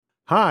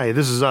Hi,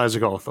 this is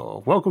Isaac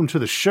Arthur. Welcome to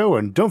the show,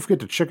 and don't forget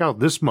to check out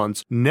this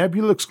month's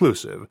Nebula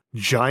exclusive,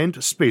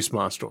 Giant Space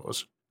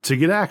Monsters. To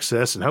get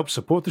access and help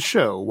support the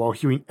show while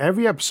hearing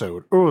every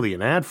episode early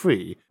and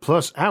ad-free,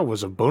 plus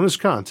hours of bonus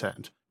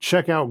content,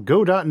 check out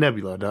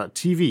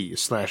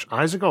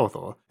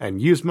go.nebula.tv/IsaacArthur and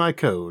use my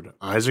code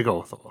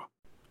IsaacArthur.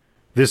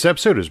 This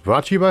episode is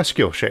brought to you by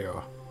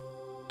Skillshare.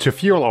 To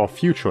fuel our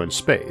future in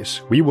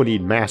space, we will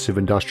need massive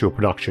industrial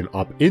production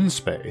up in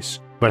space,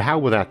 but how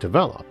will that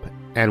develop?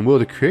 And will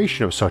the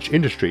creation of such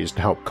industries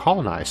to help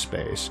colonize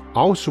space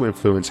also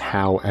influence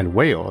how and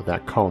where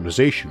that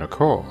colonization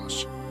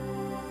occurs?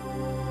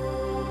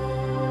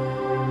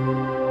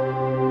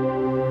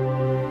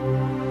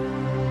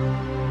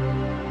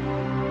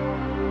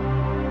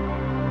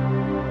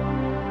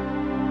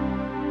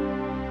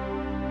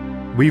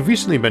 We've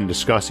recently been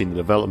discussing the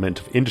development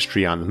of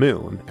industry on the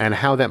Moon and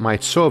how that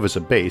might serve as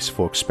a base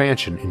for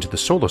expansion into the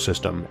solar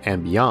system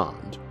and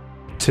beyond.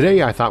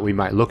 Today I thought we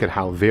might look at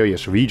how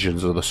various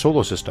regions of the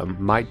solar system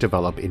might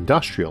develop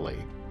industrially.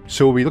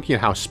 So we'll be looking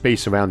at how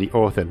space around the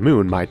Earth and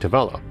Moon might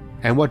develop,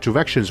 and what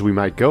directions we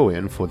might go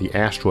in for the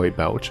asteroid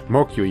belt,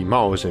 Mercury,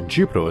 Mars, and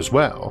Jupiter as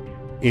well.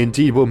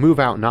 Indeed, we'll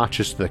move out not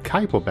just to the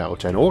Kuiper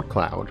belt and Oort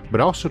cloud,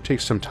 but also take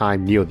some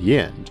time near the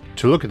end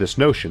to look at this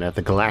notion at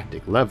the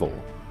galactic level.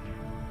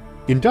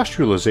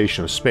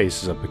 Industrialization of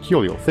space is a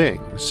peculiar thing,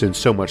 since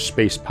so much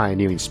space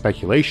pioneering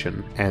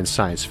speculation and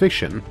science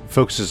fiction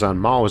focuses on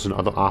Mars and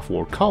other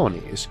off-world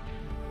colonies,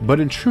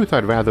 but in truth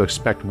I'd rather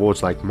expect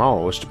worlds like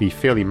Mars to be a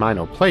fairly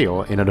minor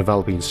player in a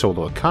developing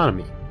solar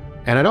economy,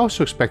 and I'd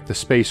also expect the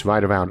space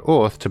right around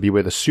Earth to be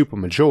where the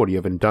supermajority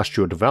of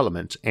industrial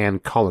development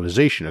and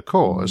colonization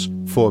occurs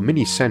for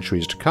many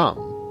centuries to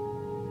come.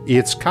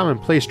 It's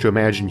commonplace to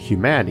imagine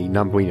humanity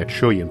numbering 1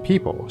 trillion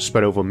people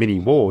spread over many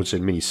worlds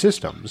and many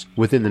systems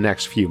within the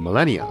next few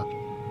millennia,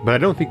 but I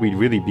don't think we'd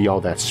really be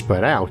all that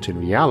spread out in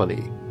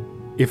reality.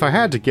 If I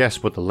had to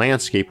guess what the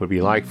landscape would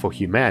be like for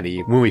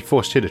humanity when we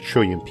first hit 1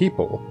 trillion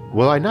people,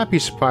 well, I'd not be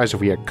surprised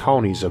if we had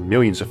colonies of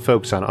millions of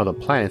folks on other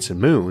planets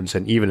and moons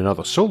and even in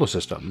other solar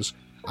systems.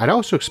 I'd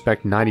also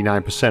expect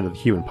 99% of the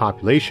human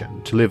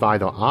population to live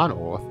either on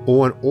Earth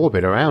or in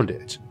orbit around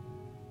it.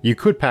 You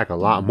could pack a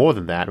lot more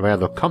than that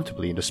rather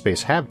comfortably into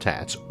space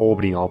habitats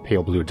orbiting our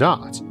pale blue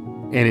dots,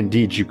 and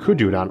indeed you could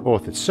do it on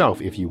Earth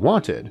itself if you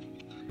wanted,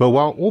 but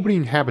while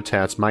orbiting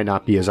habitats might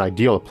not be as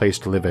ideal a place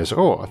to live as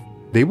Earth,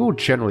 they will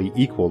generally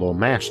equal or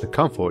match the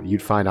comfort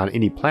you'd find on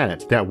any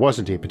planet that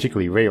wasn't a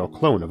particularly rare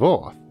clone of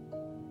Earth.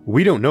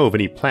 We don't know of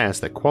any planets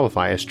that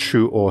qualify as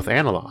true Earth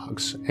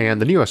analogs, and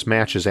the nearest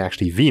match is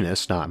actually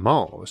Venus, not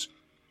Mars.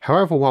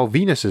 However, while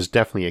Venus is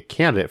definitely a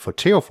candidate for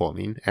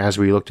terraforming, as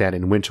we looked at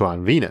in Winter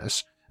on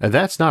Venus,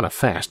 that's not a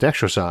fast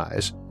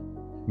exercise.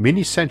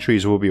 Many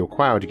centuries will be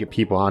required to get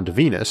people onto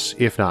Venus,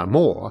 if not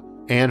more,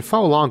 and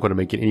far longer to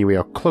make it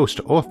anywhere close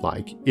to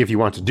Earth-like if you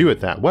want to do it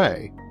that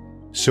way.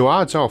 So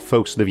odds are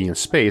folks living in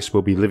space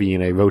will be living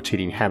in a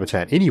rotating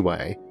habitat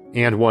anyway,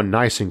 and one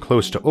nice and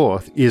close to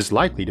Earth is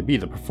likely to be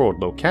the preferred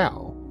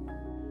locale.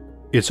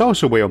 It's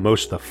also where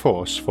most of the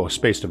firsts for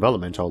space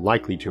development are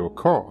likely to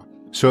occur,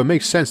 so it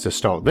makes sense to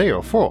start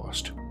there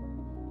first.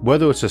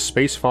 Whether it's a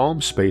space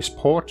farm,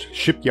 spaceport,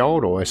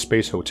 shipyard, or a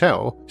space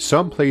hotel,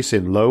 some place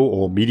in low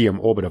or medium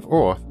orbit of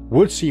Earth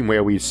would seem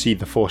where we'd see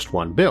the first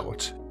one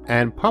built,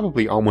 and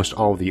probably almost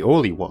all the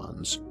early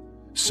ones.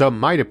 Some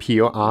might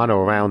appear on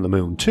or around the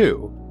Moon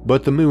too,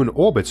 but the Moon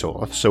orbits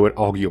Earth so it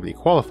arguably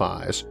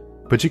qualifies,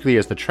 particularly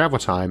as the travel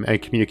time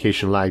and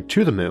communication lag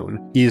to the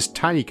Moon is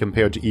tiny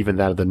compared to even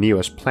that of the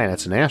nearest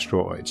planets and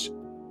asteroids.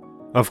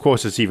 Of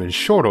course, it's even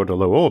shorter to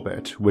low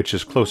orbit, which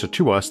is closer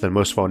to us than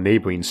most of our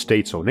neighboring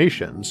states or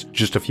nations,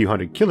 just a few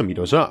hundred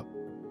kilometers up.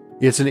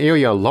 It's an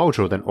area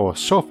larger than Earth's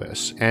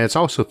surface, and it's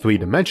also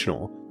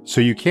three-dimensional, so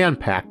you can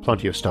pack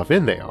plenty of stuff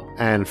in there,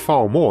 and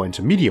far more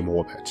into medium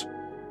orbit.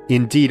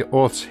 Indeed,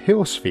 Earth's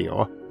Hill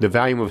sphere, the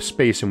volume of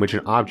space in which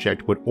an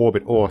object would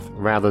orbit Earth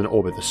rather than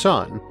orbit the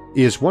Sun,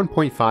 is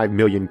 1.5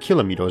 million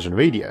kilometers in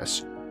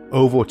radius,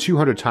 over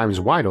 200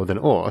 times wider than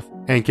Earth,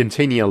 and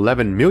containing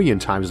 11 million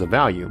times the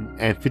volume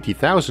and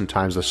 50,000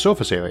 times the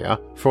surface area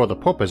for the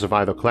purpose of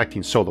either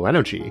collecting solar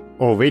energy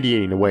or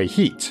radiating away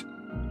heat.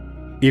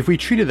 If we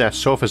treated that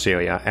surface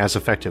area as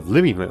effective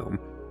living room,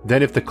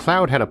 then if the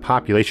cloud had a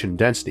population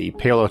density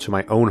parallel to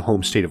my own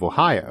home state of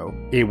Ohio,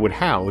 it would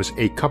house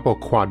a couple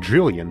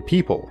quadrillion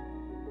people.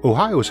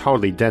 Ohio is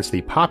hardly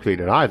densely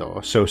populated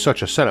either, so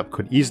such a setup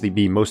could easily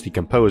be mostly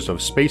composed of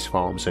space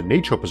farms and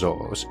nature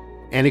preserves,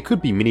 and it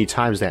could be many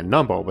times that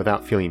number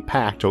without feeling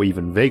packed or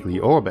even vaguely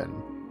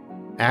urban.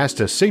 As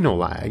to signal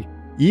lag,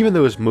 even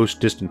those most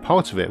distant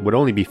parts of it would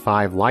only be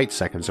 5 light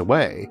seconds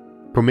away,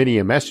 permitting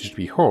a message to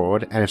be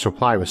heard and its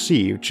reply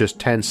received just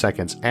 10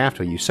 seconds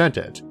after you sent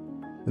it.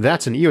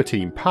 That's an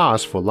irritating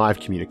pause for live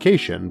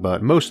communication,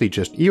 but mostly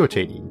just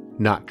irritating,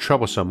 not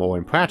troublesome or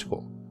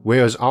impractical,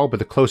 whereas all but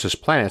the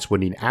closest planets would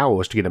need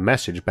hours to get a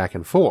message back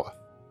and forth.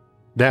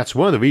 That's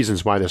one of the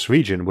reasons why this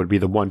region would be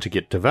the one to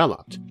get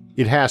developed.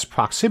 It has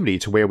proximity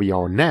to where we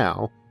are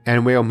now,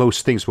 and where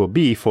most things will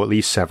be for at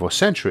least several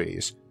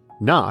centuries,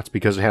 not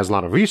because it has a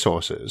lot of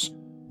resources,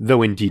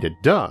 though indeed it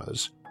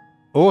does.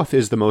 Earth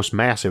is the most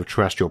massive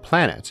terrestrial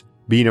planet,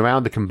 being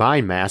around the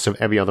combined mass of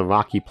every other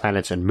rocky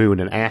planet and moon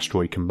and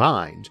asteroid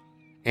combined,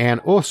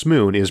 and Earth's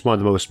moon is one of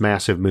the most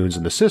massive moons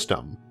in the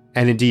system,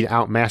 and indeed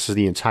outmasses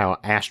the entire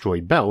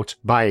asteroid belt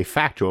by a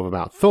factor of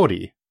about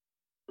 30.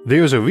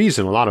 There's a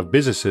reason a lot of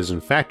businesses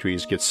and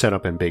factories get set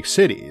up in big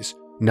cities,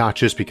 not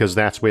just because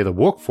that's where the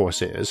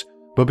workforce is,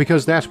 but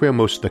because that's where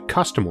most of the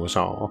customers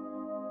are.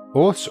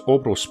 Earth's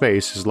orbital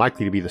space is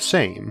likely to be the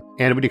same,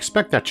 and we'd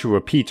expect that to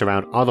repeat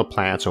around other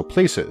planets or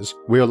places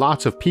where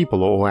lots of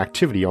people or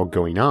activity are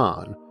going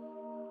on.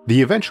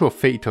 The eventual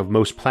fate of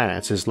most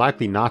planets is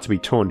likely not to be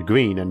turned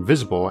green and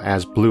visible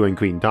as blue and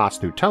green dots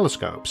through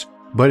telescopes,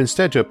 but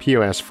instead to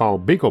appear as far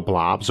bigger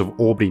blobs of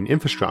orbiting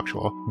infrastructure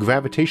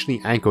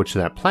gravitationally anchored to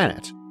that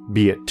planet,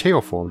 be it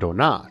terraformed or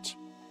not.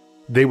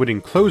 They would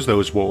enclose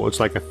those worlds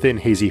like a thin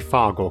hazy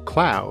fog or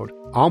cloud,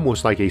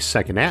 almost like a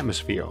second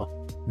atmosphere,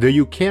 though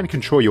you can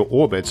control your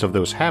orbits of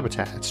those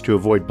habitats to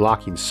avoid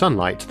blocking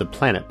sunlight to the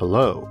planet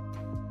below.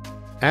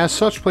 As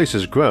such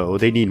places grow,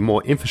 they need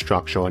more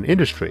infrastructure and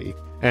industry,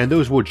 and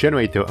those will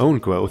generate their own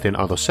growth in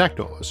other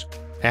sectors.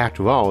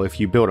 After all, if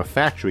you build a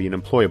factory and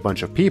employ a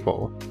bunch of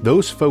people,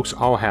 those folks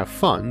all have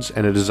funds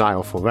and a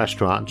desire for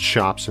restaurants,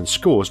 shops, and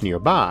schools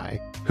nearby,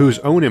 whose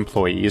own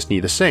employees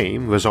need the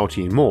same,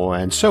 resulting in more,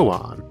 and so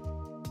on.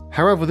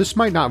 However, this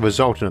might not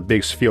result in a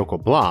big spherical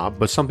blob,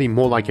 but something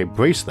more like a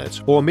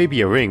bracelet or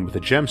maybe a ring with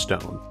a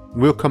gemstone.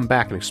 We'll come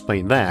back and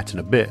explain that in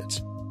a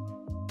bit.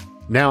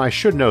 Now, I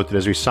should note that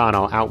as we saw in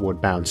our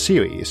Outward Bound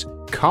series,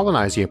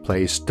 colonizing a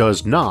place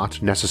does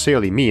not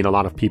necessarily mean a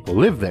lot of people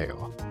live there.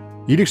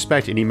 You'd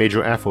expect any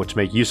major effort to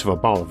make use of a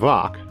ball of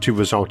rock to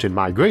result in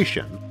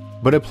migration,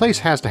 but a place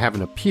has to have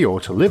an appeal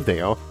to live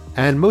there,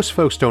 and most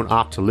folks don't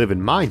opt to live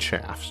in mine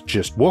shafts,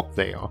 just work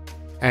there.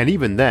 And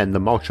even then, the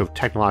march of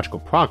technological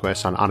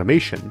progress on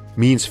automation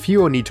means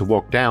fewer need to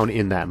work down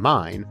in that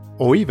mine,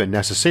 or even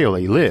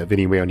necessarily live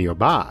anywhere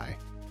nearby.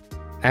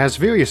 As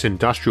various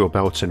industrial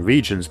belts and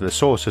regions in the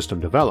solar system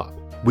develop,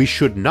 we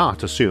should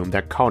not assume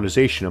that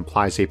colonization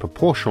implies a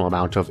proportional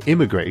amount of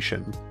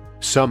immigration.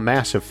 Some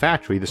massive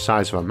factory the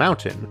size of a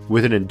mountain,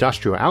 with an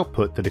industrial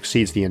output that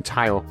exceeds the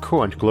entire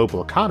current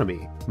global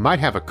economy, might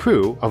have a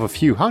crew of a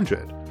few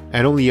hundred,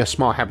 and only a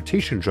small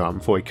habitation drum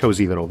for a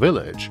cozy little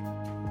village.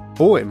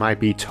 Or it might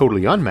be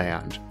totally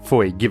unmanned,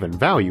 for a given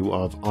value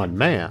of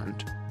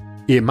unmanned.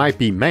 It might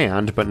be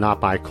manned but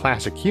not by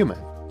classic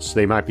humans.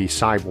 They might be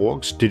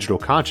cyborgs, digital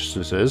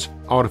consciousnesses,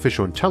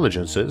 artificial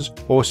intelligences,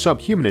 or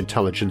subhuman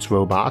intelligence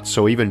robots,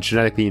 or even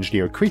genetically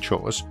engineered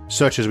creatures,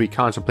 such as we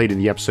contemplate in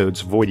the episodes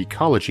Void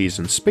Ecologies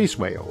and Space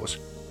Whales.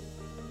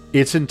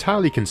 It's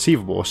entirely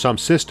conceivable some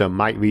system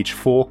might reach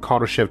 4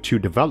 Kardashev 2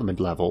 development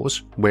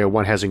levels, where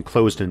one has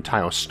enclosed an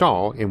entire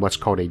star in what's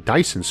called a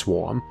Dyson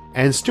swarm,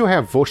 and still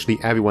have virtually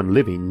everyone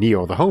living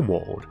near the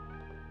homeworld.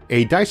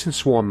 A Dyson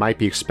swarm might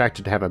be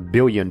expected to have 1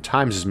 billion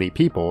times as many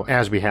people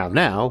as we have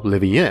now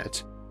living in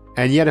it,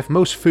 and yet if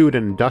most food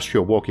and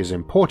industrial work is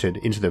imported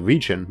into the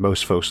region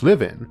most folks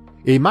live in,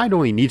 it might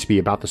only need to be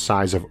about the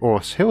size of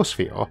Earth's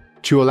hemisphere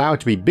to allow it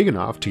to be big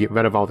enough to get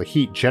rid of all the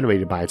heat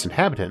generated by its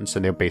inhabitants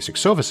and their basic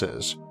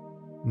services.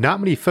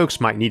 Not many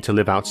folks might need to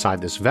live outside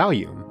this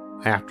volume.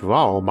 After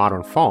all,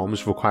 modern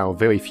farms require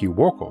very few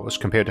workers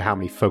compared to how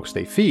many folks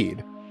they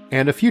feed,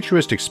 and a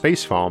futuristic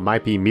space farm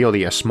might be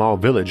merely a small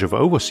village of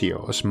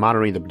overseers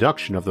monitoring the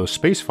production of those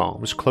space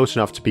farms close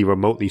enough to be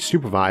remotely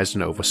supervised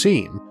and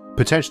overseen,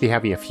 potentially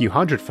having a few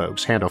hundred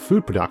folks handle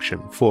food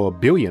production for 1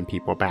 billion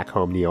people back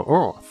home near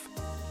Earth.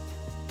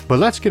 But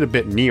let's get a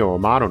bit nearer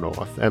modern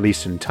Earth, at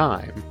least in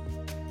time.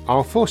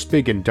 Our first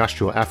big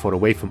industrial effort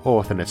away from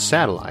Earth and its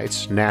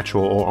satellites,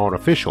 natural or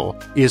artificial,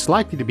 is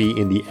likely to be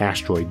in the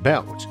asteroid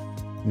belt.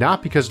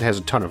 Not because it has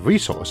a ton of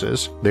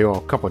resources, there are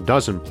a couple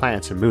dozen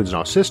planets and moons in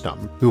our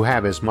system who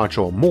have as much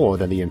or more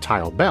than the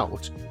entire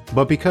belt,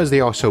 but because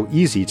they are so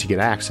easy to get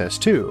access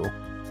to.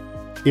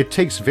 It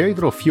takes very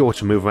little fuel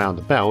to move around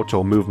the belt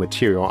or move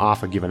material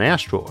off a given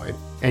asteroid,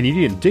 and you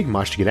needn't dig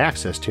much to get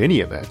access to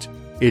any of it.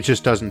 It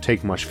just doesn't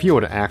take much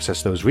fuel to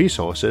access those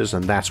resources,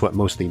 and that's what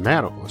mostly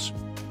matters.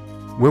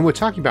 When we're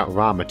talking about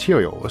raw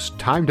materials,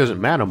 time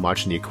doesn't matter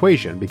much in the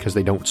equation because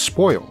they don't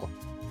spoil.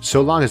 So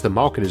long as the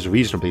market is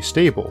reasonably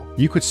stable,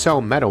 you could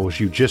sell metals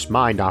you just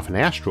mined off an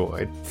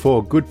asteroid for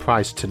a good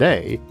price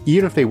today,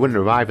 even if they wouldn't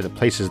arrive at the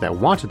places that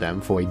wanted them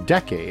for a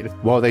decade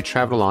while they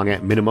traveled along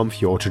at minimum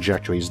fuel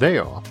trajectories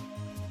there.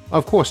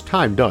 Of course,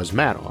 time does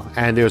matter,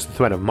 and there's the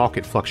threat of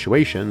market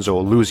fluctuations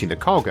or losing the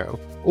cargo,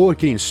 or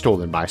getting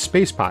stolen by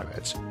space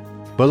pirates.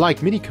 But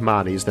like many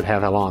commodities that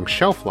have a long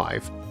shelf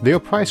life, their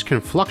price can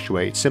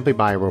fluctuate simply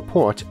by a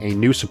report a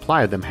new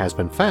supply of them has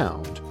been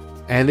found,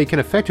 and they can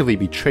effectively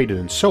be traded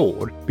and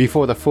sold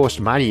before the first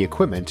mining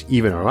equipment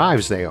even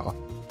arrives there.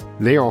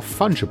 They are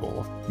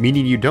fungible,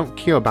 meaning you don't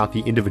care about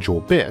the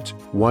individual bit.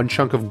 One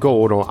chunk of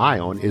gold or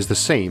iron is the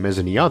same as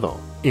any other,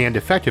 and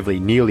effectively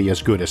nearly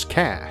as good as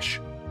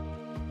cash.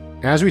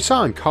 As we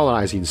saw in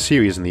colonizing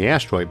Ceres in the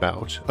asteroid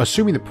belt,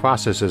 assuming the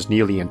process is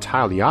nearly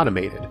entirely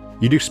automated,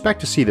 you'd expect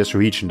to see this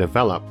region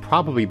develop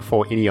probably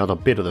before any other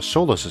bit of the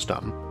solar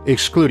system,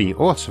 excluding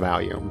Earth's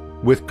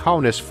volume, with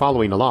colonists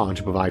following along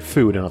to provide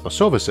food and other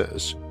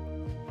services.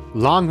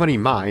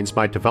 Long-running mines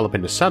might develop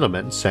into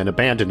settlements, and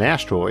abandoned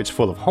asteroids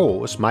full of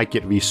holes might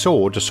get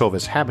resold to serve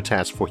as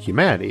habitats for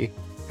humanity,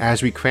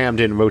 as we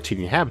crammed in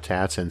rotating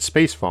habitats and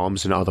space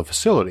farms and other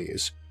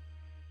facilities.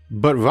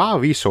 But raw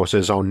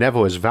resources are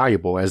never as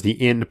valuable as the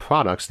end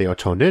products they are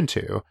turned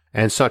into,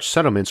 and such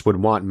settlements would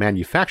want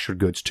manufactured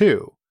goods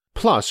too.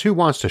 Plus, who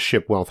wants to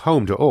ship wealth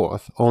home to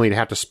Earth only to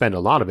have to spend a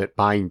lot of it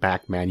buying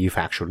back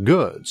manufactured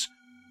goods?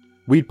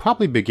 We'd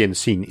probably begin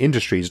seeing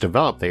industries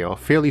develop there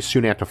fairly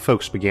soon after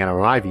folks began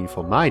arriving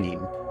for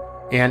mining.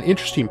 An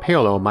interesting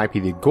parallel might be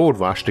the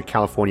gold rush to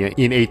California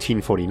in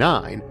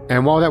 1849,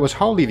 and while that was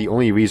hardly the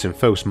only reason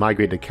folks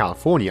migrated to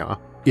California,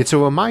 it's a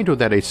reminder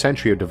that a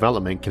century of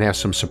development can have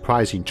some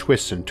surprising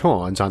twists and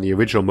turns on the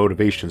original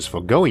motivations for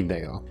going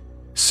there.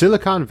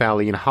 Silicon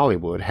Valley and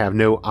Hollywood have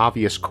no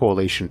obvious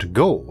correlation to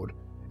gold,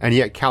 and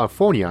yet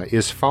California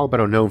is far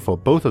better known for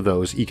both of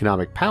those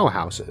economic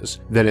powerhouses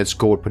than its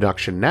gold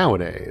production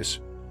nowadays.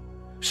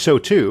 So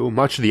too,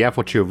 much of the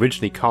effort to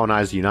originally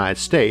colonize the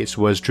United States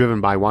was driven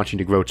by wanting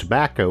to grow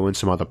tobacco and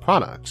some other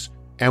products,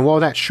 and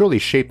while that surely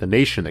shaped the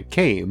nation that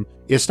came,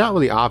 it's not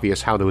really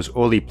obvious how those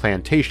early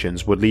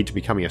plantations would lead to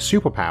becoming a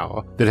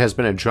superpower that has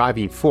been a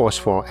driving force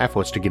for our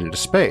efforts to get into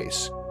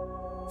space.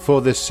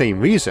 For this same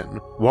reason,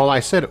 while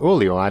I said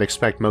earlier I'd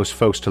expect most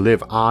folks to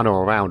live on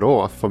or around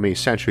Earth for many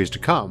centuries to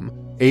come,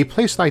 a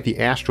place like the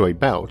asteroid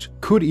belt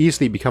could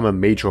easily become a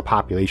major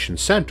population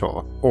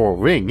center, or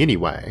ring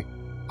anyway.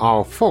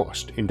 Our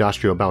first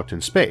industrial belt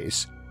in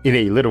space, in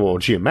a literal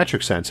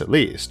geometric sense at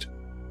least.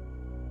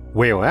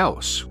 Where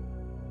else?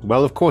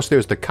 Well, of course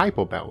there's the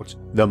Kuiper Belt,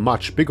 the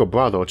much bigger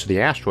brother to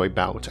the asteroid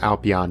belt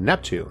out beyond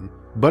Neptune,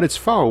 but it's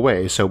far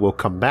away so we'll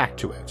come back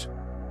to it.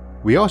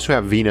 We also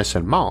have Venus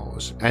and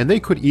Mars, and they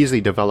could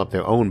easily develop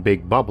their own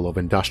big bubble of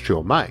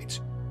industrial might.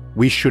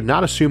 We should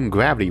not assume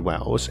gravity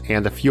wells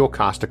and the fuel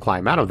cost to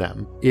climb out of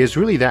them is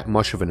really that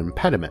much of an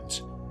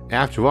impediment.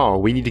 After all,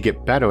 we need to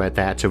get better at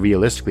that to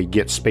realistically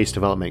get space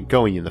development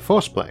going in the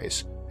first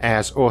place,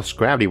 as Earth's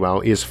gravity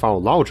well is far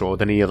larger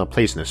than any other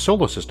place in the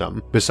solar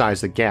system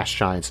besides the gas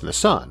giants in the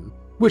Sun,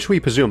 which we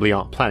presumably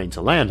aren't planning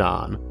to land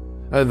on,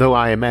 though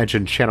I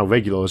imagine channel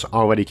regulars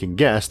already can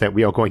guess that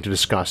we are going to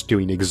discuss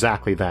doing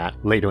exactly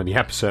that later in the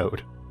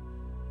episode.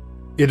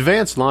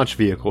 Advanced launch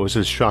vehicles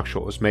and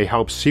structures may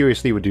help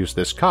seriously reduce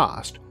this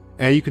cost,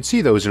 and you can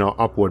see those in our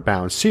Upward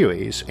Bound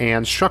series,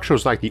 and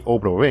structures like the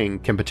orbital ring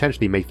can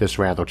potentially make this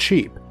rather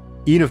cheap,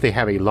 even if they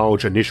have a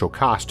large initial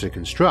cost to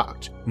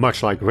construct,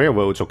 much like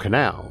railroads or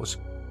canals.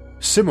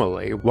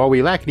 Similarly, while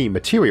we lack any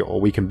material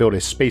we can build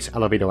a space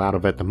elevator out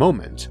of at the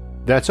moment,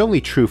 that's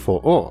only true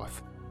for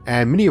Earth,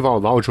 and many of our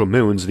larger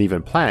moons and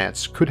even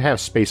planets could have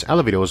space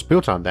elevators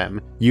built on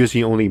them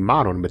using only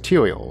modern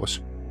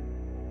materials.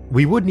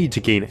 We would need to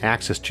gain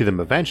access to them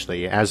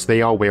eventually, as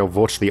they are where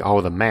virtually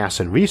all the mass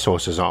and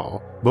resources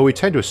are, but we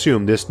tend to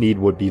assume this need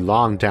would be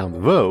long down the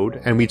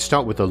road, and we'd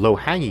start with the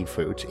low-hanging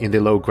fruit in the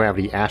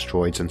low-gravity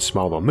asteroids and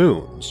smaller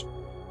moons.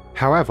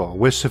 However,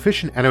 with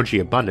sufficient energy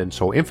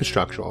abundance or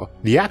infrastructure,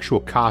 the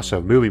actual cost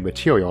of moving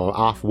material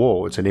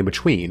off-worlds and in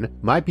between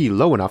might be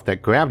low enough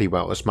that gravity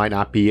wells might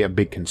not be a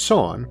big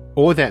concern,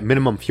 or that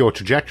minimum fuel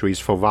trajectories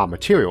for raw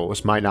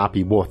materials might not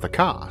be worth the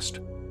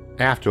cost.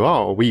 After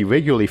all, we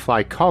regularly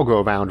fly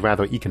cargo around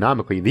rather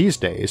economically these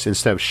days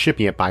instead of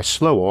shipping it by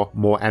slower,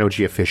 more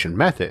energy-efficient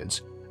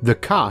methods. The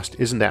cost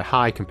isn't that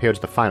high compared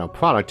to the final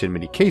product in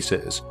many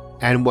cases,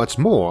 and what's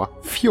more,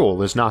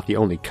 fuel is not the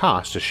only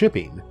cost to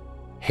shipping.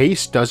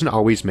 Haste doesn't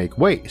always make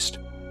waste,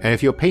 and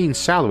if you're paying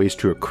salaries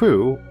to a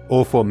crew,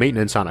 or for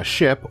maintenance on a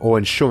ship or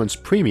insurance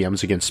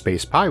premiums against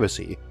space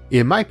piracy,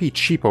 it might be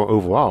cheaper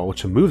overall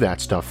to move that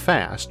stuff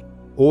fast,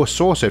 or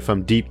source it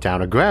from deep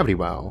down a gravity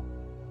well.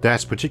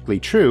 That's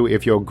particularly true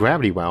if your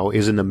gravity well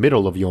is in the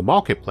middle of your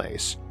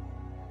marketplace.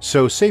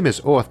 So same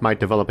as Earth might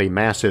develop a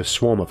massive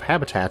swarm of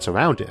habitats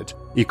around it,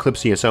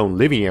 eclipsing its own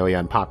living area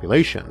and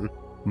population,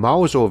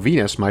 Mars or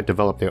Venus might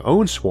develop their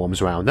own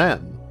swarms around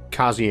them,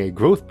 causing a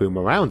growth boom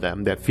around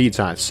them that feeds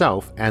on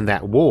itself and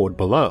that world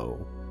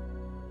below.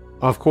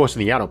 Of course, in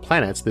the outer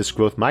planets, this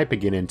growth might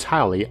begin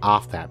entirely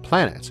off that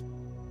planet.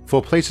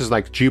 For places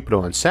like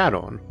Jupiter and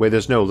Saturn, where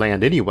there's no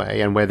land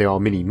anyway and where there are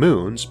many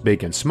moons,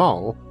 big and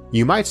small,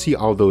 you might see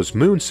all those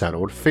moons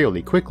settled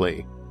fairly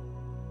quickly.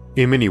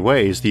 In many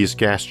ways, these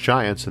gas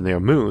giants and their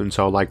moons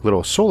are like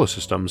little solar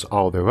systems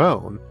all their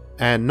own,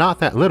 and not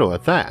that little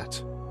at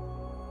that.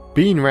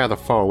 Being rather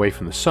far away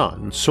from the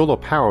sun, solar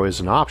power is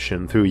an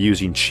option through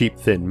using cheap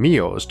thin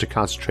mirrors to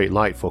concentrate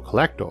light for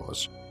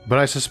collectors, but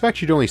I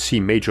suspect you'd only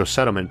see major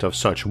settlement of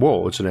such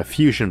worlds in a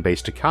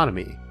fusion-based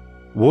economy.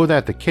 Were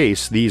that the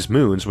case, these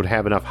moons would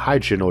have enough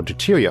hydrogen or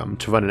deuterium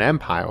to run an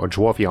empire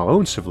dwarfing our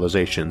own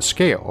civilization's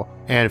scale,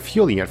 and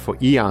fueling it for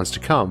eons to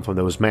come from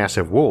those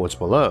massive worlds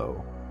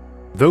below.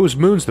 Those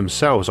moons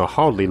themselves are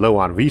hardly low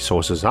on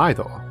resources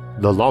either.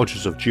 the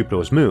largest of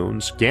Jupiter's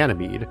moons,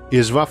 Ganymede,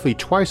 is roughly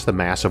twice the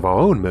mass of our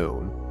own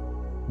moon.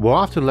 While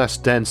often less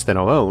dense than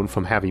our own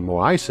from having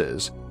more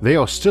ices, they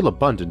are still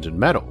abundant in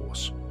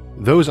metals.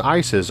 Those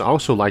ices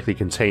also likely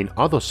contain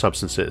other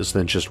substances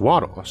than just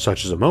water,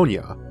 such as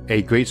ammonia,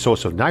 a great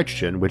source of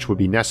nitrogen which would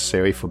be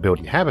necessary for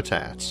building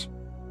habitats.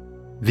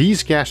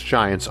 These gas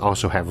giants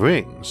also have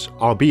rings,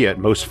 albeit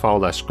most far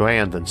less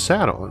grand than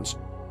Saturn's,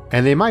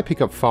 and they might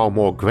pick up far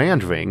more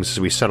grand rings as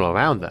we settle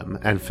around them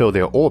and fill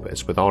their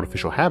orbits with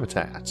artificial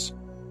habitats.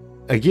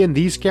 Again,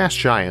 these gas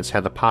giants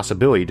have the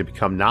possibility to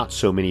become not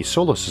so many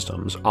solar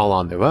systems all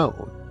on their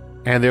own,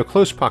 and their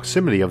close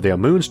proximity of their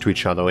moons to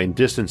each other in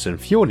distance and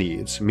fuel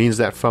needs means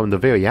that from the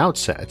very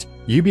outset,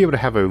 you'd be able to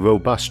have a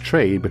robust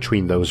trade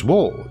between those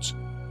worlds.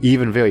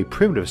 Even very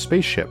primitive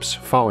spaceships,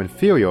 far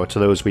inferior to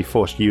those we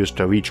first used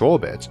to reach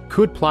orbit,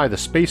 could ply the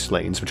space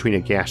lanes between a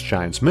gas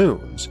giant's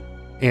moons,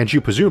 and you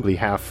presumably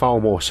have far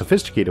more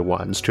sophisticated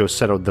ones to have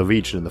settled the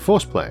region in the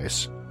first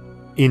place.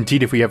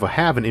 Indeed, if we ever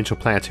have an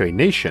interplanetary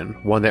nation,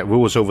 one that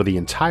rules over the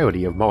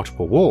entirety of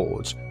multiple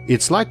worlds,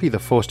 it's likely the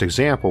first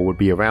example would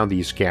be around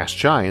these gas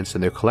giants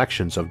and their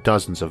collections of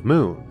dozens of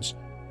moons,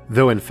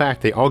 though in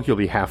fact they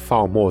arguably have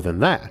far more than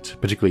that,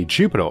 particularly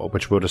Jupiter,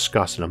 which we'll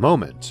discuss in a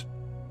moment.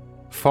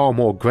 Far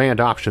more grand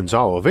options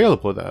are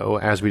available though.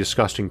 As we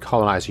discussed in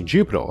colonizing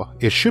Jupiter,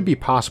 it should be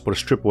possible to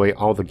strip away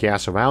all the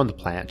gas around the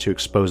planet to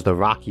expose the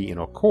rocky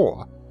inner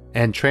core,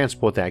 and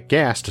transport that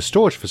gas to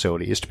storage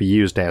facilities to be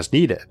used as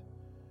needed.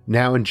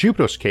 Now in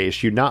Jupiter's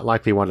case, you'd not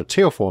likely want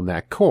to terraform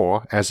that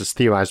core, as it's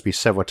theorized to be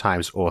several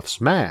times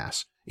Earth's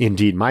mass,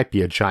 indeed might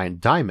be a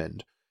giant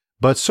diamond,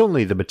 but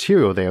certainly the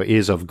material there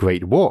is of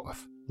great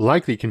worth,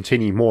 likely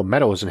containing more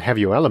metals and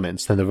heavier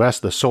elements than the rest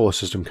of the solar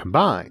system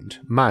combined,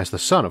 minus the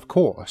Sun of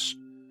course.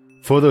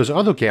 For those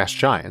other gas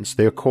giants,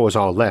 their cores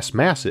are less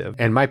massive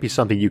and might be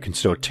something you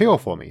consider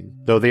terraforming,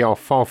 though they are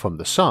far from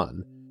the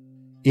Sun.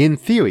 In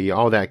theory,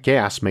 all that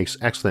gas makes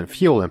excellent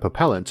fuel and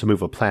propellant to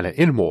move a planet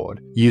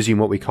inward, using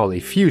what we call a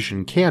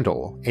fusion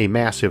candle, a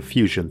massive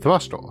fusion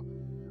thruster.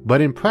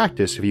 But in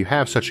practice, if you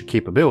have such a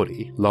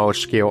capability,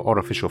 large-scale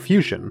artificial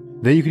fusion,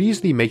 then you could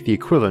easily make the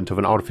equivalent of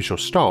an artificial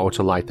star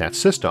to light that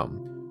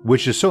system,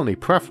 which is certainly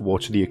preferable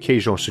to the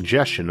occasional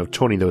suggestion of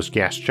turning those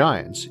gas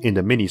giants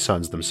into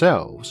mini-suns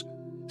themselves.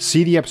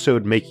 See the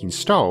episode Making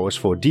Stars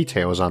for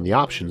details on the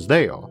options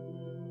there.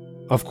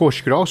 Of course,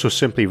 you could also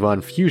simply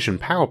run fusion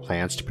power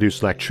plants to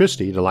produce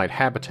electricity to light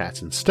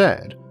habitats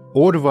instead,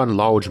 or to run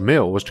large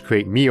mills to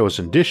create meals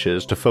and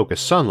dishes to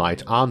focus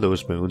sunlight on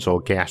those moons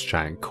or gas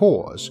giant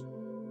cores.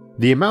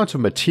 The amount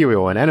of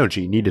material and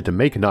energy needed to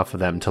make enough of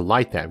them to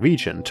light that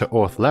region to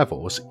Earth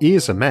levels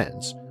is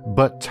immense,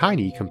 but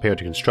tiny compared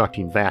to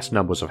constructing vast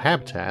numbers of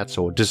habitats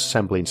or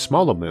disassembling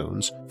smaller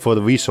moons for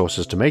the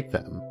resources to make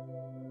them.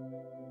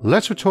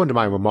 Let's return to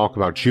my remark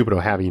about Jupiter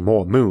having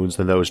more moons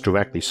than those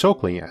directly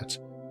circling it.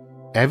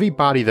 Every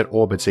body that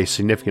orbits a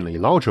significantly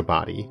larger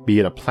body, be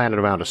it a planet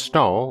around a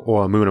star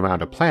or a moon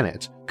around a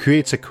planet,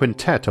 creates a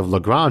quintet of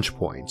Lagrange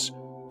points,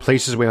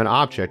 places where an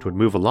object would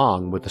move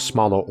along with the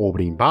smaller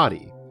orbiting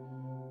body.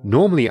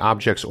 Normally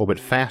objects orbit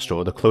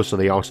faster the closer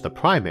they are to the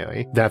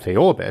primary that they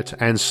orbit,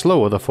 and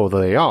slower the further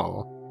they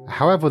are.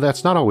 However,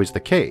 that's not always the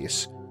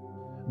case.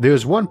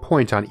 There's one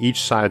point on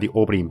each side of the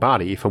orbiting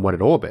body from when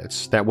it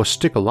orbits that will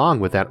stick along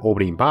with that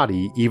orbiting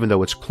body even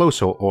though it's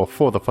closer or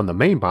further from the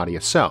main body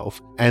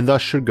itself, and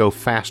thus should go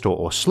faster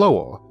or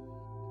slower.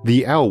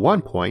 The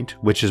L1 point,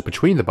 which is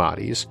between the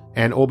bodies,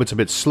 and orbits a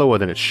bit slower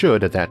than it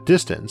should at that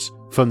distance,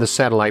 from the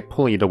satellite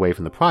pulling it away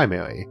from the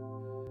primary.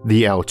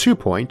 The L2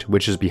 point,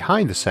 which is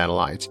behind the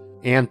satellite,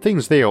 and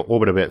things there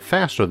orbit a bit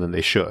faster than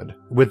they should,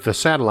 with the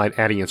satellite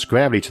adding its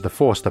gravity to the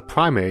force the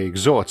primary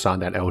exerts on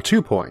that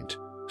L2 point.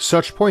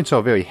 Such points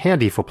are very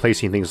handy for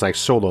placing things like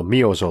solar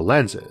mirrors or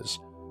lenses.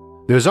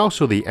 There's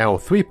also the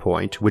L3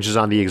 point, which is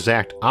on the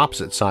exact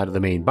opposite side of the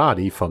main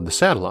body from the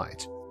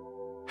satellite.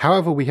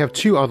 However, we have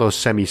two other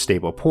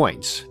semi-stable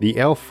points, the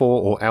L4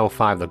 or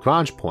L5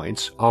 Lagrange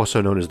points,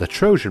 also known as the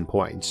Trojan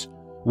points,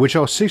 which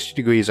are 60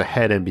 degrees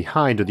ahead and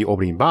behind of the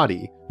orbiting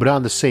body, but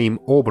on the same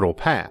orbital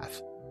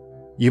path.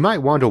 You might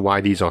wonder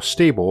why these are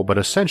stable, but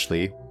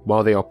essentially,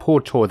 while they are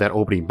pulled toward that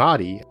orbiting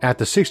body, at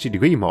the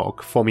 60-degree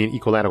mark, forming an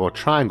equilateral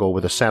triangle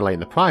with the satellite in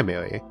the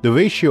primary, the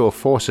ratio of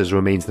forces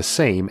remains the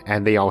same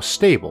and they are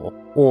stable,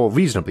 or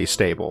reasonably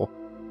stable.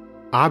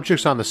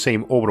 Objects on the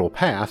same orbital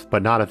path,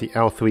 but not at the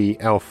L3,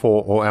 L4,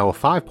 or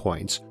L5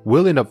 points,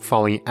 will end up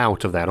falling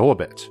out of that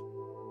orbit.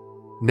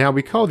 Now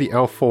we call the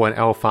L4 and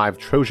L5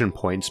 Trojan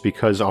points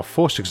because our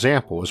first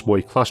examples were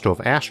a cluster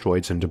of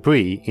asteroids and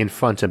debris in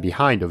front and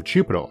behind of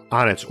Jupiter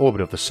on its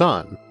orbit of the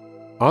Sun.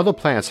 Other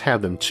planets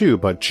have them too,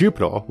 but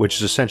Jupiter, which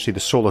is essentially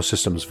the solar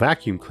system's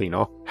vacuum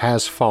cleaner,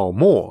 has far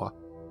more.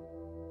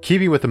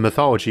 Keeping with the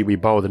mythology we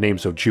borrow the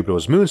names of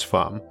Jupiter's moons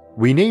from,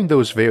 we named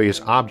those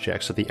various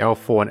objects at the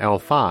L4 and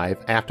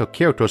L5 after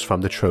characters from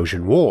the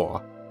Trojan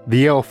War,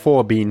 the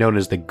L4 being known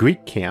as the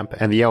Greek camp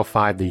and the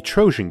L5 the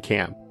Trojan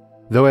camp,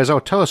 though as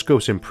our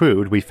telescopes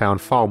improved we found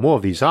far more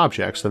of these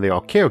objects than there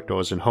are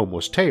characters in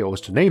Homer's tales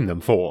to name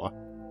them for.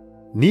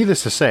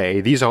 Needless to say,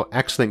 these are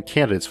excellent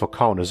candidates for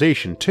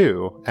colonization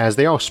too, as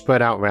they are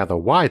spread out rather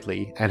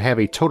widely and have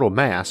a total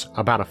mass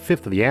about a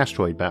fifth of the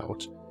asteroid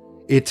belt.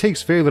 It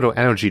takes very little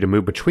energy to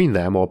move between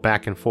them or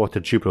back and forth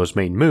to Jupiter's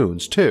main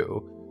moons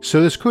too,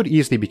 so this could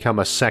easily become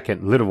a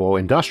second literal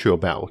industrial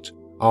belt,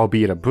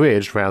 albeit a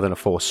bridge rather than a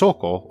full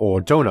circle, or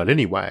donut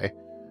anyway.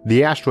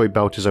 The asteroid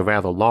belt is a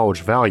rather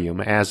large volume,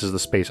 as is the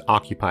space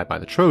occupied by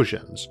the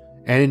Trojans,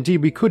 and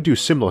indeed we could do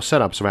similar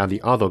setups around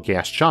the other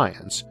gas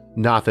giants,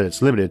 not that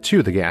it's limited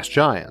to the gas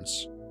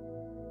giants.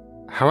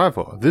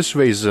 However, this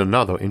raises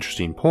another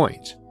interesting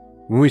point.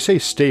 When we say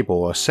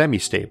stable or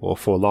semi-stable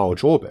for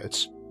large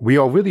orbits, we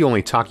are really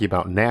only talking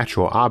about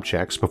natural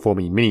objects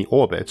performing mini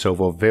orbits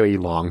over very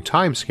long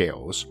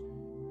timescales.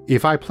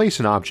 If I place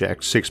an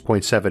object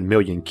 6.7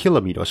 million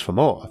kilometers from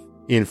Earth,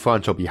 in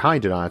front or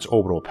behind it on its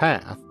orbital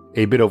path,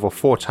 a bit over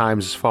 4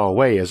 times as far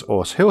away as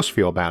Earth's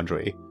hemisphere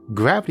boundary,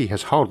 gravity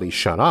has hardly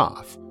shut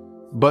off.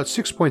 But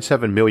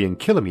 6.7 million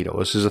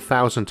kilometers is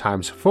 1,000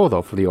 times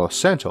further from the Earth's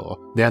center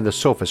than the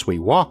surface we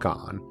walk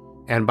on,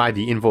 and by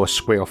the inverse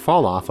square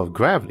falloff of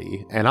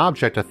gravity, an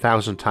object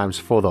 1,000 times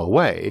further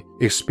away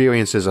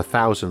experiences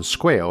 1,000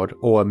 squared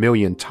or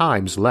 1,000,000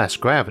 times less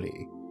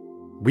gravity.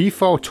 We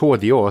fall toward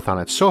the Earth on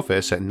its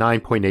surface at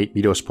 9.8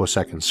 meters per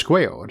second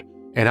squared.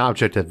 An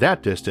object at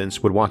that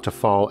distance would want to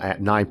fall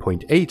at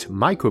 9.8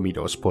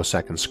 micrometers per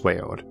second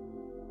squared.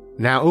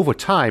 Now over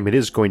time it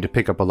is going to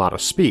pick up a lot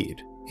of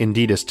speed.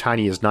 Indeed, as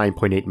tiny as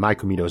 9.8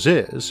 micrometers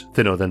is,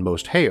 thinner than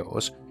most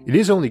hairs, it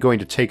is only going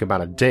to take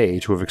about a day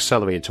to have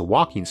accelerated to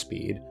walking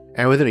speed,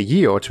 and within a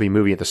year to be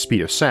moving at the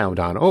speed of sound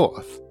on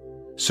Earth.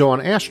 So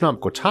on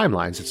astronomical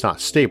timelines it's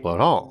not stable at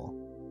all.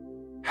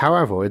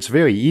 However, it's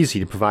very easy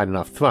to provide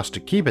enough thrust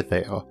to keep it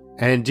there,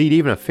 and indeed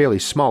even a fairly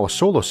small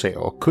solar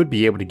sail could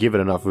be able to give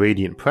it enough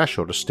radiant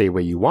pressure to stay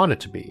where you want it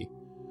to be.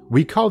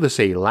 We call this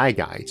a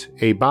lagite,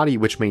 a body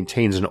which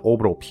maintains an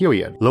orbital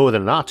period lower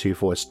than it ought to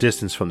for its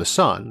distance from the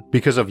Sun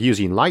because of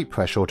using light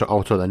pressure to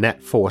alter the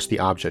net force the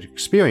object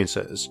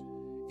experiences.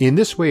 In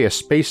this way, a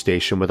space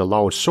station with a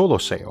large solar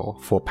sail,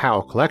 for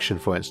power collection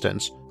for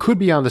instance, could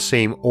be on the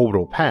same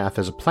orbital path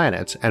as a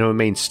planet and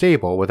remain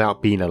stable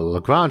without being at a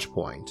Lagrange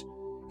point.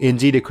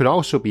 Indeed, it could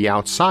also be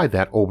outside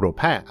that orbital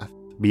path,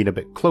 being a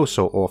bit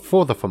closer or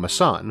further from a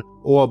sun,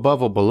 or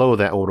above or below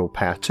that orbital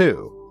path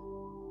too.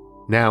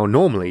 Now,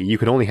 normally you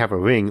could only have a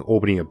ring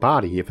orbiting a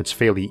body if it's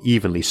fairly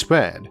evenly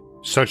spread,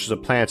 such as a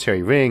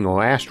planetary ring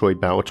or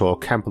asteroid belt or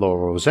Kepler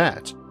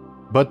rosette,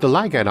 but the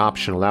Lagite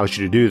option allows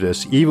you to do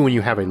this even when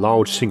you have a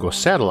large single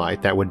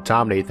satellite that would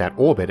dominate that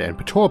orbit and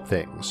perturb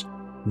things.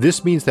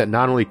 This means that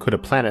not only could a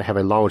planet have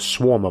a large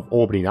swarm of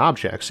orbiting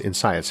objects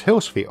inside its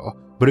hemisphere,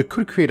 but it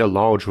could create a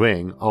large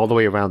ring all the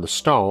way around the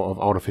star of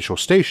artificial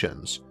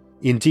stations.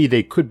 Indeed,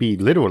 they could be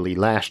literally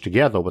lashed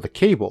together with a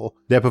cable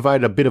that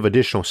provided a bit of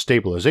additional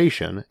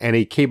stabilization and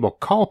a cable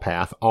car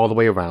path all the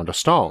way around a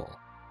star.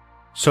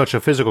 Such a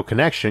physical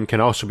connection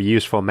can also be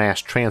used for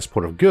mass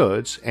transport of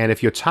goods, and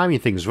if you're timing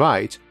things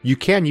right, you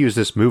can use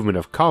this movement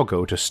of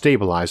cargo to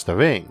stabilize the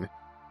ring.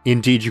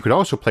 Indeed, you could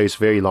also place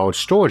very large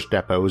storage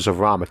depots of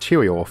raw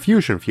material or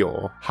fusion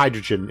fuel,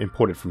 hydrogen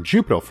imported from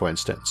Jupiter for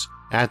instance,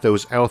 at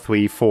those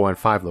L3, 4, and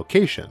 5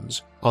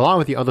 locations, along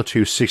with the other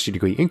two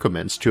 60-degree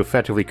increments to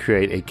effectively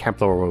create a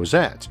Kepler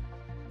rosette.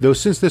 Though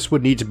since this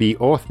would need to be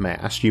Earth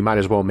mass, you might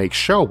as well make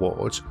shell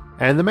worlds,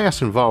 and the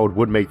mass involved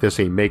would make this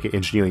a mega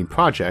engineering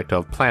project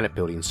of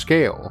planet-building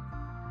scale.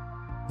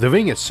 The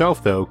ring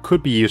itself, though,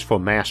 could be used for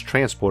mass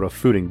transport of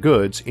food and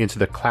goods into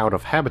the cloud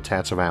of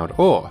habitats around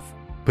Earth,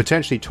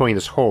 potentially turning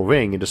this whole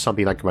ring into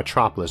something like a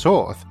metropolis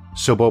Earth,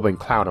 suburban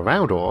cloud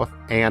around Earth,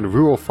 and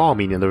rural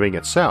farming in the ring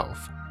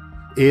itself.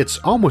 It's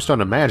almost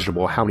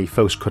unimaginable how many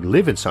folks could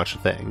live in such a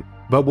thing,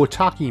 but we're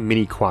talking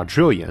many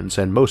quadrillions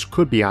and most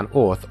could be on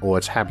Earth or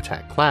its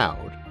habitat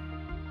cloud.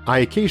 I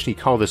occasionally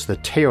call this the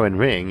Terran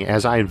Ring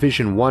as I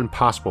envision one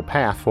possible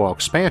path for our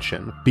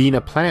expansion being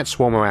a planet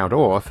swarm around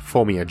Earth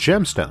forming a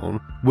gemstone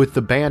with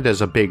the band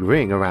as a big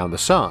ring around the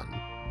Sun.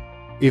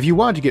 If you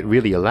wanted to get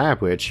really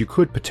elaborate, you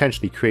could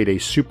potentially create a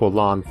super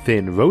long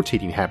thin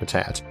rotating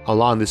habitat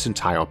along this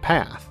entire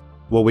path,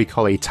 what we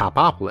call a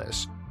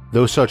topopolis,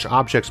 though such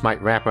objects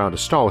might wrap around a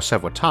star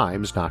several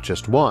times, not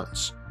just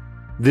once.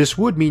 This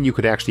would mean you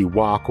could actually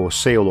walk or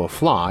sail or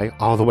fly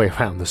all the way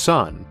around the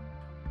Sun.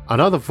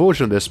 Another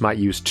version of this might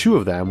use 2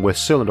 of them with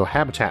cylinder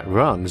habitat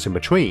rungs in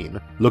between,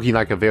 looking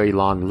like a very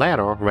long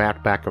ladder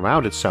wrapped back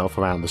around itself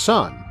around the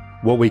Sun,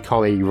 what we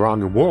call a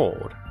rung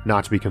world,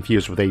 not to be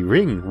confused with a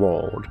ring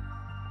world.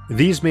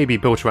 These may be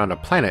built around a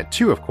planet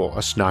too, of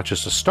course, not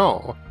just a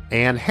star,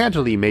 and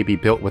handily may be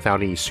built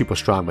without any super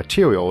strong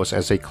materials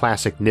as a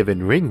classic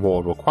Niven ring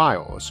world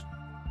requires.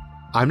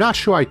 I'm not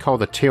sure I'd call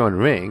the Terran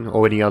Ring,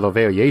 or any other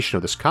variation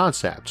of this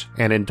concept,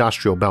 an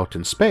industrial belt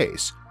in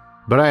space,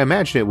 but I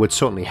imagine it would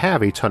certainly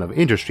have a ton of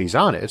industries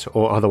on it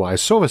or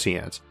otherwise servicing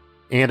it,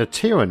 and a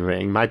Terran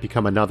Ring might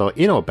become another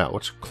inner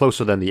belt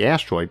closer than the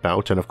asteroid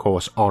belt and of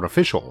course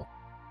artificial.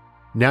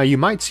 Now you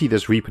might see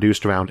this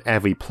reproduced around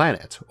every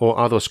planet, or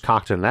others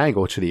cocked at an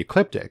angle to the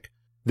ecliptic.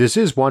 This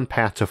is one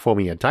path to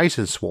forming a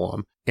Dyson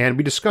swarm, and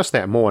we discussed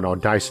that more in our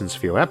Dyson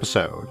Sphere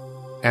episode.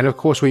 And of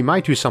course we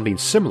might do something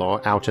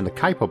similar out in the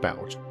Kuiper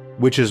Belt,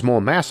 which is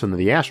more massive than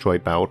the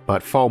asteroid belt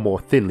but far more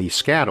thinly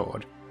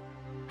scattered.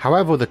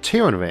 However, the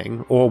Terran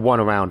ring, or one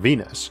around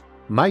Venus,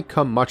 might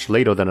come much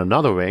later than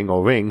another ring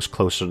or rings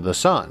closer to the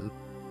Sun.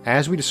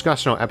 As we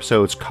discussed in our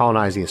episodes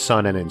Colonizing the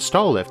Sun and In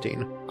Star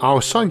Lifting,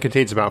 our Sun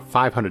contains about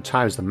 500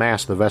 times the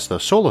mass of the rest of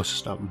the solar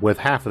system, with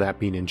half of that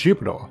being in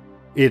Jupiter.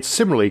 It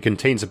similarly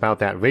contains about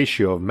that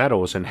ratio of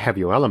metals and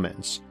heavier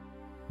elements.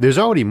 There's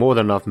already more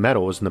than enough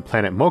metals in the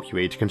planet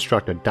Mercury to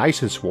construct a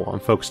Dyson swarm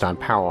focused on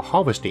power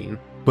harvesting,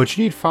 but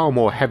you need far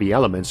more heavy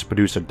elements to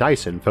produce a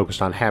Dyson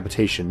focused on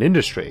habitation and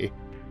industry.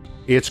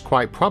 It's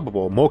quite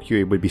probable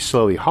Mercury would be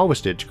slowly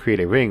harvested to create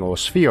a ring or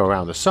sphere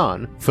around the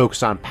Sun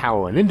focused on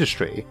power and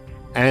industry,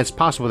 and it's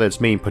possible that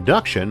its main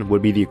production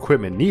would be the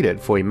equipment needed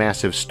for a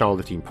massive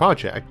starlifting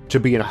project to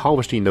begin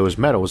harvesting those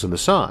metals in the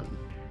Sun.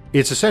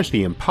 It's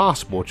essentially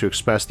impossible to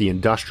express the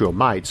industrial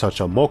might such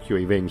a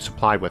Mercury ring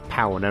supplied with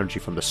power and energy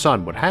from the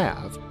Sun would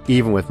have,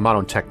 even with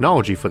modern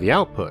technology for the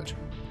output,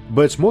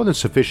 but it's more than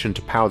sufficient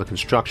to power the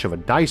construction of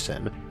a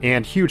Dyson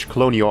and huge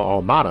colonial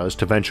armadas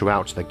to venture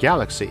out to the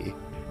galaxy.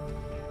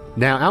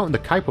 Now out in the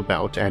Kuiper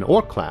Belt and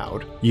Oort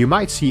cloud, you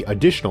might see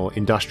additional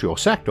industrial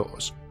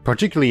sectors,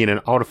 particularly in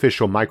an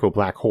artificial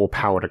micro-black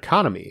hole-powered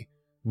economy,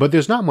 but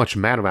there's not much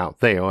matter out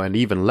there and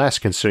even less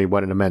considering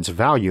what an immense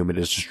volume it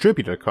is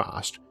distributed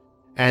across.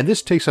 And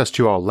this takes us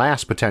to our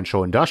last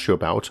potential industrial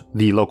belt,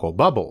 the local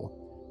bubble.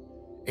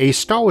 A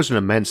star is an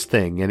immense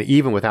thing, and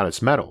even without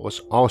its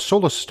metals, our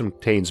solar system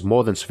contains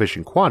more than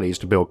sufficient quantities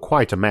to build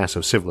quite a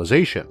massive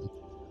civilization.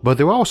 But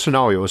there are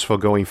scenarios for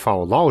going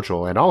far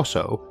larger, and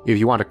also, if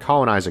you want to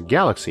colonize a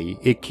galaxy,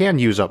 it can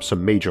use up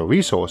some major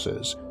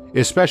resources,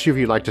 especially if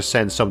you'd like to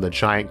send some of the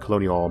giant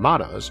colonial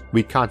armadas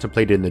we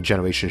contemplated in the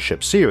Generation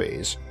Ship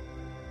series.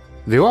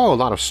 There are a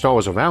lot of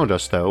stars around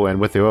us though, and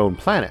with their own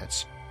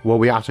planets, what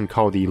we often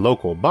call the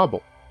local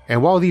bubble,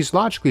 and while these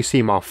logically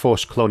seem our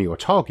first colonial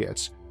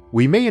targets,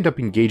 we may end up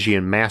engaging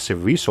in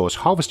massive resource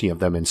harvesting of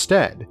them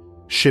instead,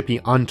 shipping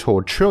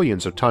untold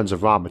trillions of tons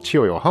of raw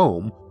material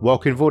home while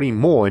converting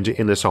more into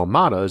endless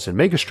armadas and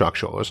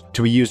megastructures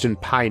to be used in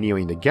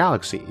pioneering the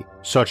galaxy,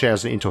 such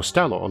as an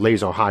interstellar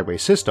laser highway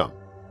system.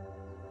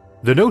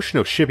 The notion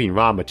of shipping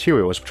raw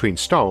materials between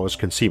stars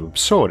can seem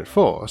absurd at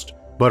first,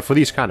 but for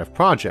these kind of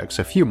projects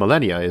a few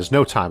millennia is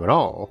no time at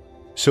all,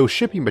 so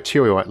shipping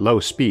material at low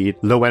speed,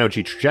 low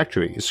energy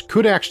trajectories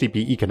could actually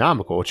be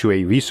economical to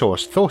a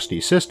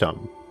resource-thirsty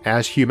system,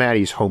 as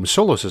humanity's home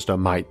solar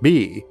system might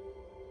be.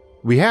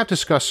 We have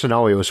discussed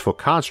scenarios for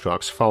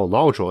constructs far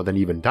larger than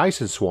even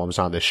Dyson swarms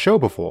on this show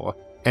before,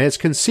 and it's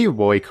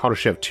conceivable a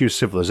Kardashev 2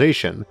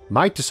 civilization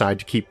might decide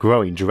to keep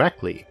growing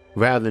directly,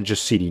 rather than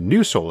just seeding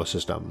new solar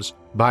systems,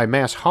 by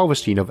mass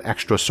harvesting of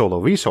extra solar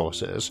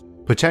resources.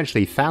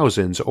 Potentially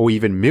thousands or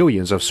even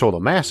millions of solar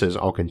masses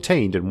are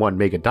contained in one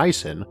mega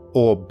Dyson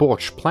or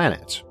Borch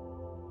planet.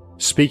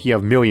 Speaking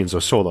of millions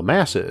of solar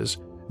masses,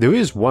 there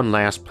is one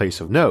last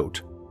place of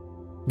note.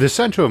 The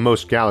center of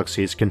most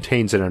galaxies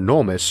contains an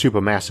enormous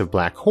supermassive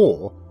black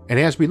hole, and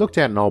as we looked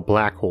at in our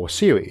black hole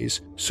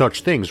series,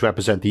 such things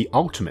represent the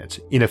ultimate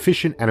in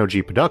efficient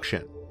energy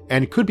production,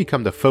 and could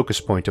become the focus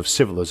point of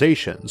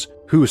civilizations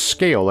whose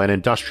scale and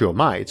industrial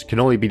might can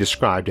only be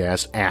described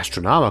as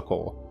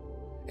astronomical.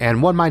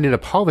 And one might end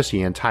up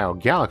harvesting an entire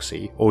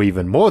galaxy, or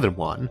even more than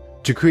one,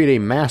 to create a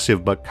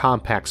massive but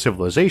compact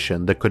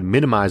civilization that could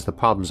minimize the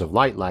problems of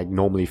light lag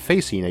normally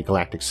facing a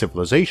galactic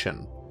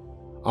civilization.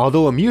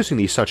 Although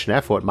amusingly such an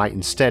effort might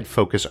instead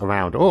focus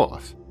around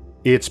Earth,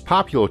 it's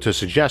popular to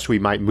suggest we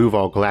might move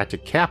our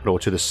galactic capital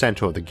to the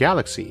center of the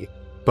galaxy,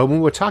 but when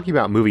we're talking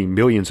about moving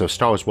millions of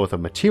stars worth of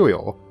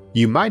material,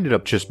 you might end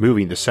up just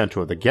moving the center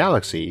of the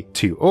galaxy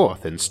to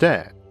Earth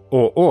instead,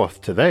 or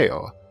Earth to there.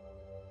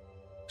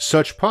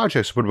 Such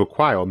projects would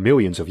require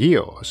millions of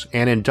years,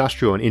 and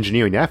industrial and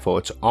engineering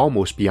efforts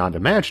almost beyond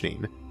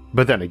imagining,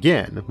 but then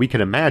again, we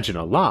can imagine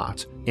a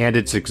lot, and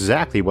it's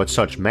exactly what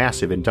such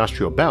massive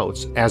industrial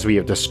belts as we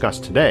have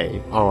discussed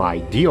today are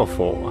ideal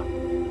for.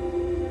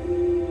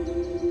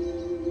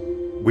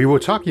 We were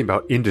talking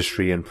about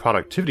industry and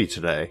productivity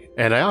today,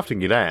 and I often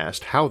get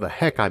asked how the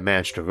heck I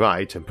manage to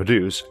write and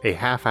produce a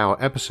half-hour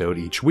episode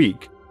each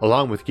week,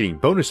 along with getting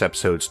bonus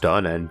episodes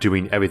done and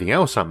doing everything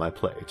else on my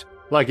plate,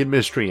 like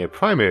administering a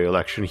primary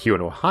election here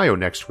in Ohio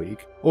next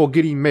week, or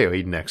getting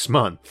married next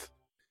month.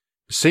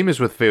 Same as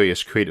with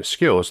various creative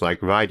skills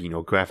like writing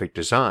or graphic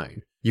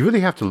design, you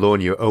really have to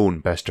learn your own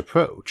best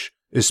approach,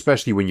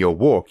 especially when your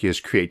work is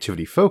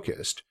creativity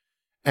focused,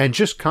 and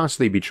just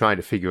constantly be trying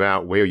to figure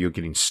out where you're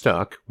getting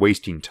stuck,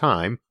 wasting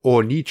time,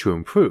 or need to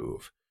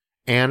improve,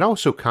 and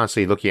also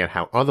constantly looking at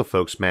how other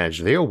folks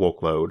manage their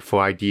workload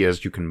for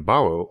ideas you can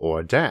borrow or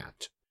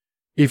adapt.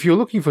 If you're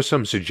looking for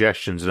some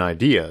suggestions and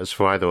ideas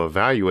for either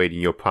evaluating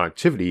your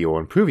productivity or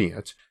improving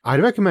it,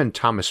 I'd recommend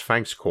Thomas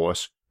Frank's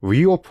course,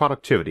 Real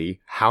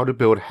Productivity: How to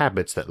Build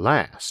Habits That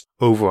Last,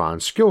 over on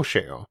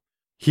Skillshare.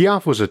 He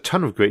offers a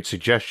ton of great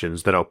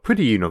suggestions that are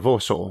pretty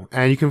universal,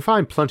 and you can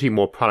find plenty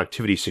more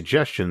productivity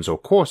suggestions or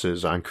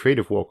courses on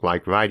creative work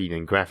like writing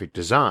and graphic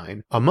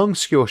design among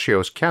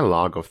Skillshare's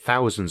catalog of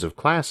thousands of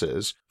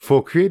classes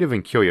for creative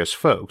and curious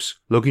folks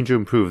looking to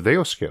improve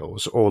their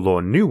skills or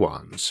learn new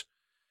ones.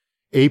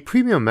 A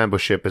premium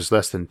membership is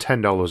less than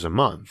 $10 a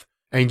month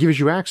and gives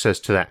you access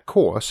to that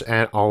course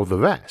and all the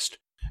rest,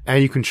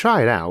 and you can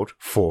try it out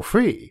for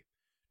free.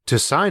 To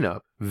sign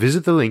up,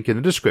 visit the link in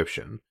the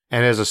description,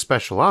 and as a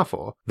special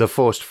offer, the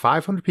first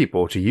 500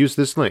 people to use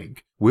this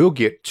link will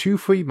get 2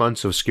 free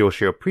months of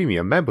Skillshare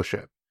Premium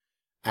membership.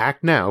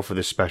 Act now for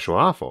this special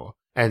offer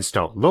and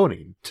start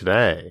learning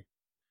today.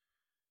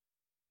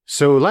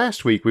 So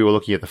last week we were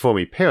looking at the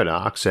Fermi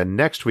Paradox, and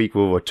next week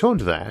we'll return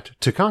to that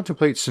to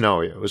contemplate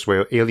scenarios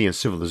where alien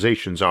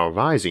civilizations are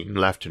rising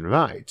left and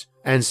right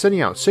and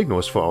sending out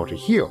signals for all to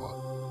hear,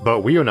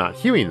 but we are not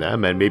hearing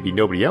them and maybe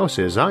nobody else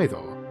is either,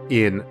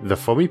 in The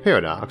Fermi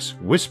Paradox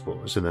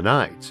Whispers in the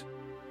Night.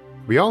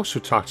 We also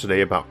talked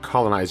today about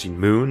colonizing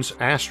moons,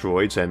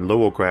 asteroids, and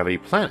lower gravity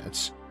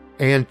planets,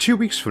 and 2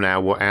 weeks from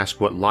now we'll ask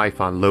what life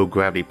on low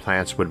gravity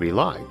planets would be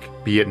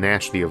like, be it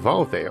naturally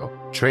evolved there,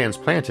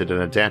 transplanted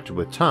and adapted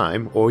with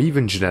time, or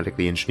even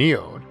genetically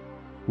engineered.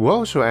 We'll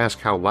also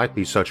ask how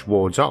likely such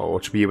worlds are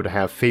to be able to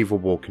have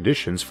favorable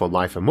conditions for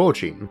life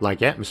emerging,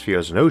 like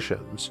atmospheres and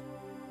oceans.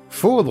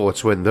 For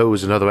alerts when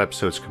those and other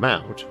episodes come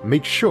out,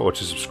 make sure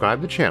to subscribe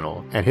to the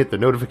channel and hit the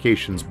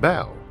notifications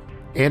bell.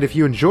 And if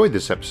you enjoyed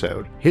this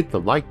episode, hit the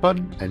like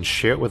button and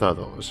share it with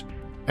others.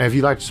 And if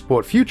you'd like to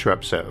support future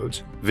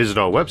episodes, visit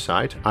our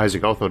website,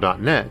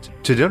 isaacarthur.net,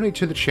 to donate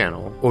to the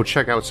channel or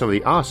check out some of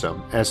the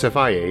awesome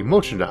SFIA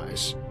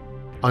merchandise.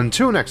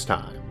 Until next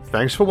time,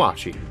 thanks for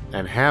watching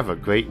and have a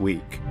great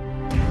week.